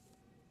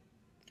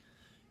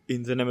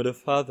In the name of the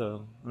Father,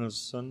 and of the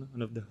Son,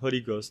 and of the Holy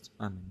Ghost.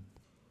 Amen.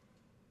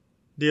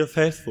 Dear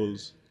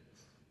faithfuls,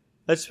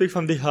 let's speak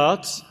from the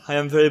heart. I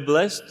am very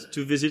blessed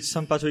to visit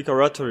St. Patrick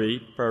Oratory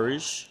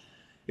Parish.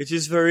 It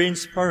is very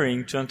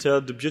inspiring to enter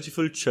the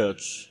beautiful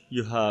church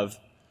you have,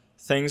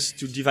 thanks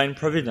to divine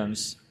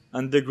providence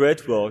and the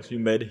great work you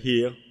made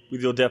here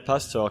with your dear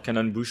pastor,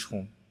 Canon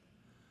Boucheron.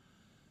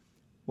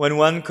 When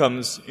one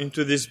comes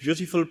into this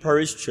beautiful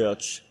parish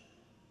church,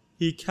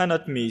 he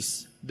cannot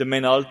miss the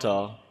main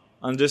altar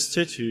and the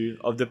statue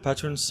of the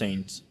patron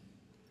saint.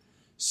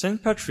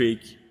 St. Patrick,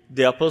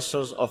 the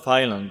Apostle of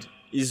Ireland,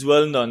 is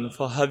well known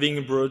for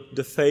having brought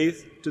the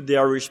faith to the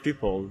Irish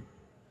people.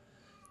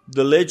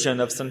 The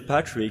legend of St.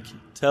 Patrick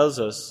tells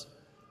us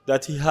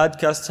that he had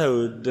cast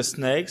out the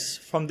snakes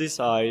from this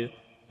isle,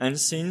 and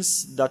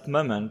since that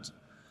moment,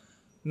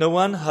 no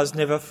one has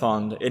never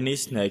found any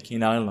snake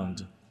in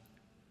Ireland.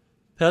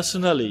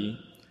 Personally,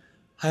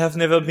 I have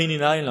never been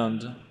in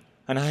Ireland,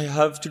 and I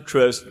have to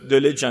trust the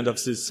legend of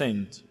this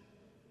saint.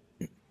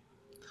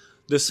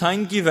 The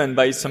sign given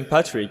by St.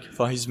 Patrick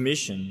for his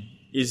mission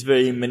is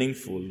very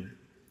meaningful.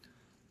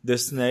 The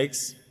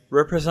snakes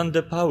represent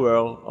the power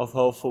of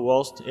our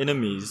worst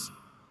enemies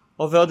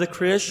over the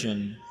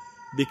creation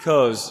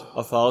because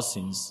of our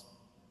sins.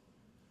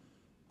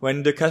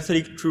 When the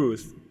Catholic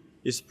truth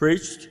is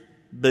preached,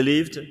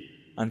 believed,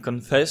 and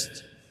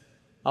confessed,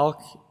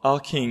 our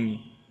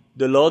King,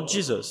 the Lord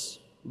Jesus,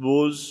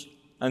 rules,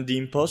 and the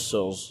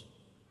impostors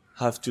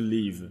have to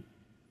leave.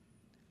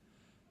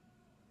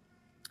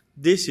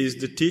 This is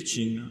the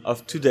teaching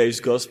of today's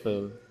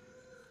Gospel.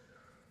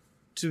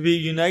 To be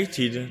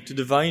united to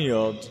the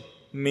vineyard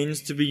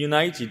means to be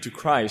united to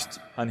Christ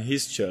and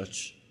His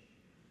Church.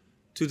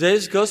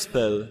 Today's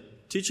Gospel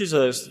teaches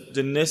us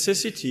the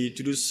necessity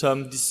to do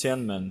some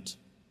discernment.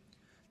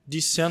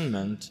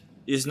 Discernment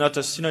is not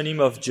a synonym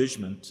of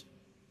judgment.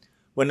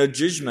 When a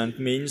judgment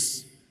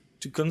means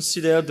to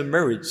consider the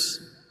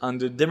merits and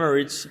the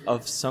demerits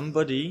of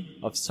somebody,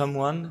 of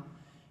someone,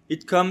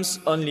 it comes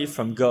only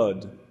from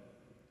God.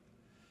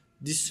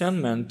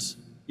 Discernment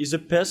is a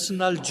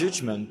personal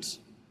judgment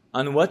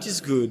on what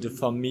is good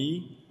for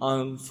me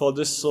and for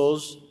the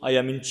souls I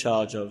am in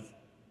charge of.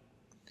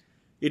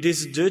 It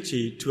is a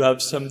duty to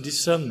have some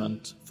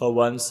discernment for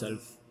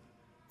oneself,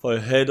 for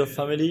a head of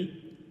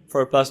family,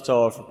 for a pastor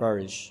of a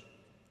parish.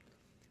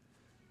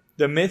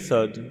 The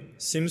method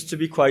seems to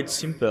be quite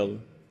simple,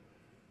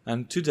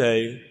 and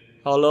today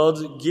our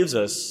Lord gives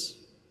us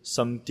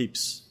some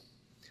tips.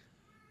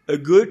 A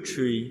good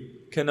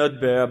tree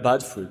cannot bear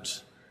bad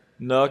fruit,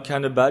 nor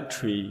can a bad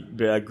tree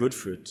bear good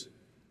fruit.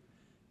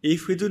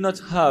 If we do not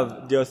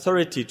have the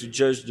authority to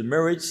judge the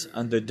merits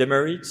and the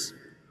demerits,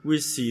 we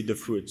see the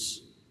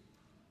fruits.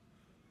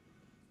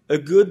 A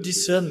good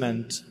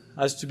discernment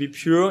has to be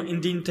pure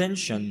in the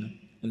intention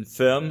and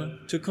firm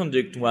to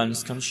conduct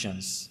one's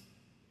conscience.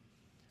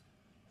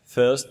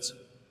 First,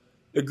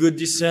 a good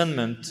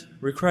discernment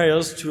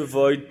requires to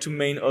avoid two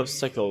main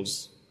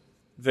obstacles: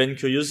 vain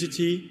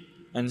curiosity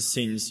and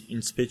sins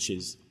in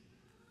speeches.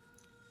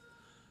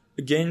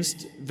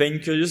 Against vain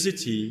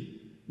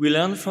curiosity, we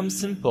learn from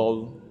St.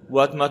 Paul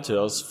what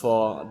matters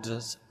for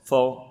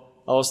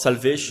our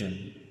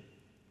salvation.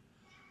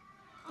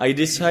 I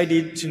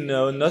decided to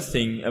know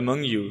nothing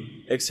among you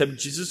except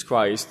Jesus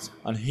Christ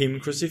and Him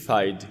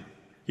crucified,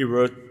 he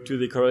wrote to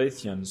the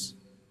Corinthians.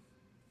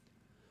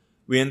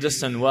 We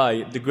understand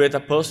why the great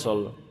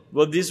apostle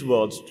wrote these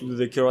words to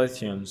the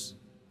Corinthians.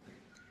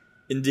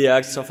 In the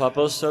Acts of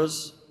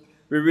Apostles,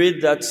 we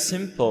read that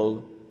St.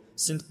 Paul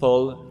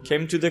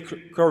came to the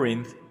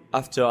Corinth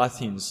after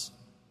Athens.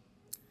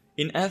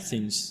 In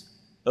Athens,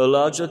 a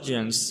large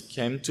audience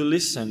came to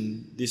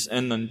listen this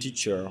unknown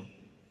teacher.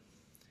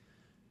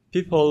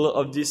 People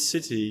of this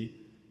city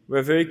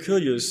were very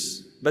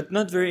curious, but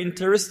not very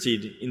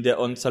interested in their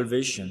own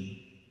salvation.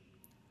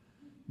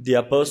 The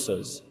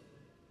apostles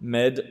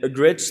made a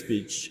great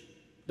speech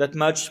that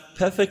matched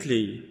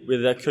perfectly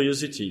with their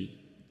curiosity.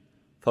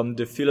 From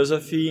the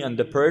philosophy and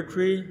the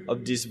poetry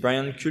of this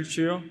brilliant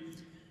culture,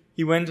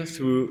 he went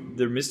through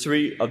the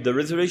mystery of the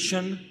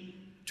resurrection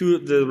to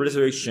the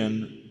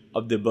resurrection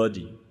of the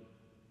body.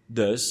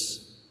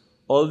 Thus,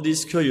 all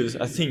these curious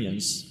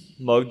Athenians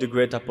mocked the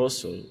great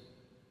apostle,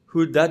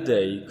 who that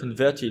day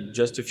converted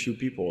just a few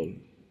people.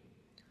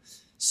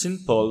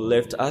 St. Paul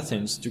left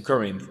Athens to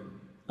Corinth,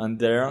 and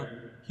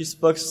there he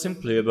spoke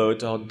simply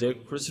about our dear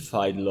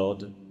crucified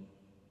Lord.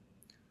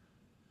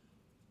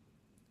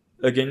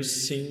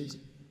 Against sin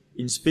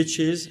in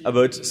speeches,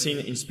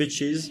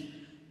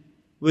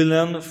 we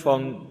learn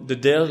from the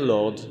dear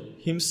Lord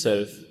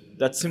Himself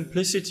that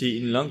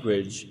simplicity in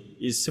language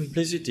is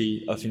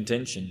simplicity of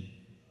intention.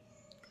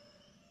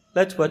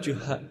 Let what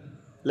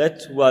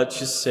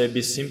you say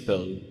be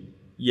simple,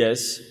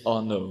 yes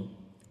or no.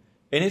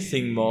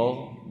 Anything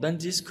more than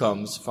this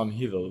comes from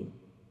evil.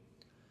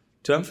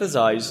 To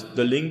emphasize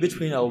the link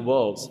between our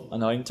words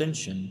and our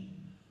intention,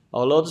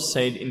 our Lord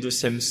said in the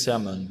same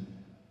sermon,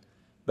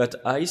 "But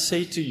I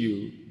say to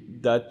you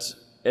that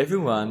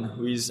everyone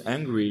who is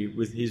angry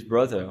with his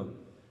brother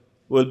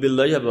will be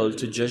liable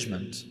to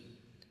judgment.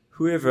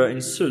 Whoever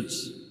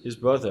insults his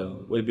brother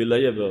will be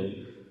liable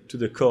to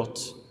the court,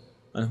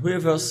 and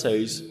whoever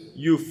says,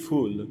 "You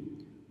fool,"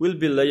 will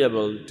be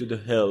liable to the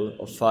hell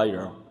of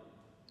fire.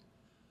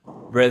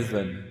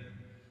 Brethren,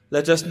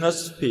 let us not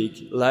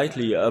speak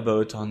lightly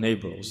about our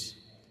neighbors,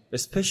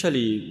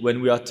 especially when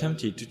we are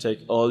tempted to take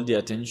all the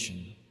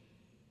attention.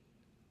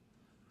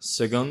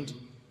 Second,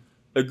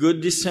 a good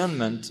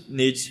discernment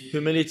needs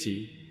humility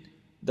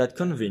that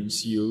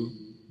convinces you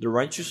the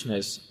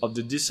righteousness of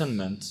the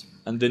discernment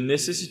and the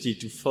necessity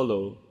to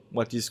follow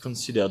what is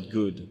considered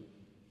good.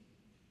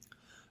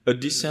 A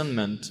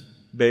discernment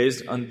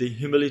based on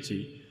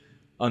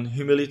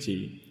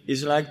humility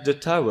is like the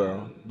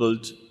tower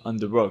built on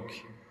the rock.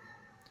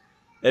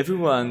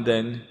 Everyone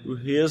then who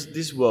hears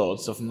these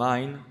words of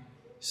mine,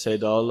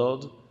 said our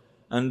Lord,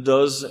 and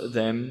does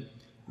them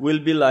will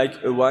be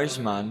like a wise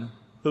man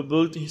who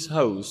built his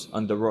house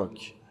on the rock.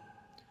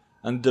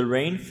 And the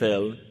rain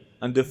fell,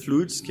 and the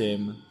floods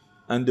came,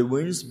 and the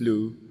winds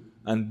blew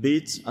and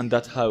beat on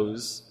that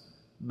house,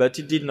 but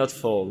it did not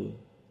fall,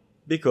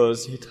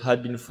 because it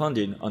had been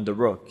founded on the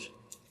rock.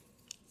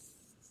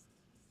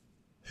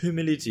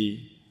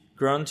 Humility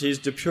guarantees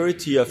the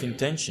purity of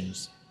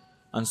intentions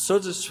and so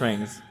the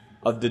strength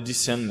of the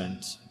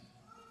discernment.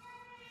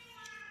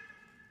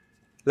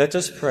 Let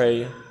us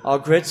pray our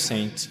great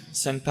saint,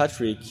 Saint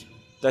Patrick,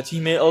 that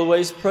he may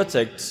always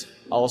protect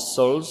our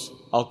souls,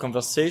 our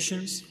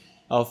conversations,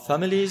 our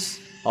families,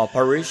 our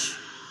parish,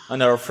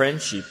 and our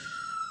friendship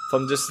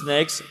from the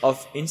snakes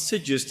of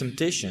insidious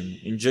temptation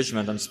in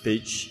judgment and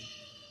speech.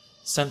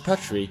 Saint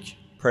Patrick,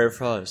 pray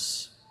for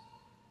us.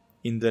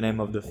 In the name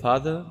of the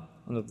Father,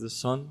 and of the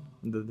Son,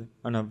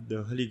 and of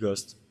the Holy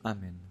Ghost.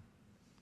 Amen.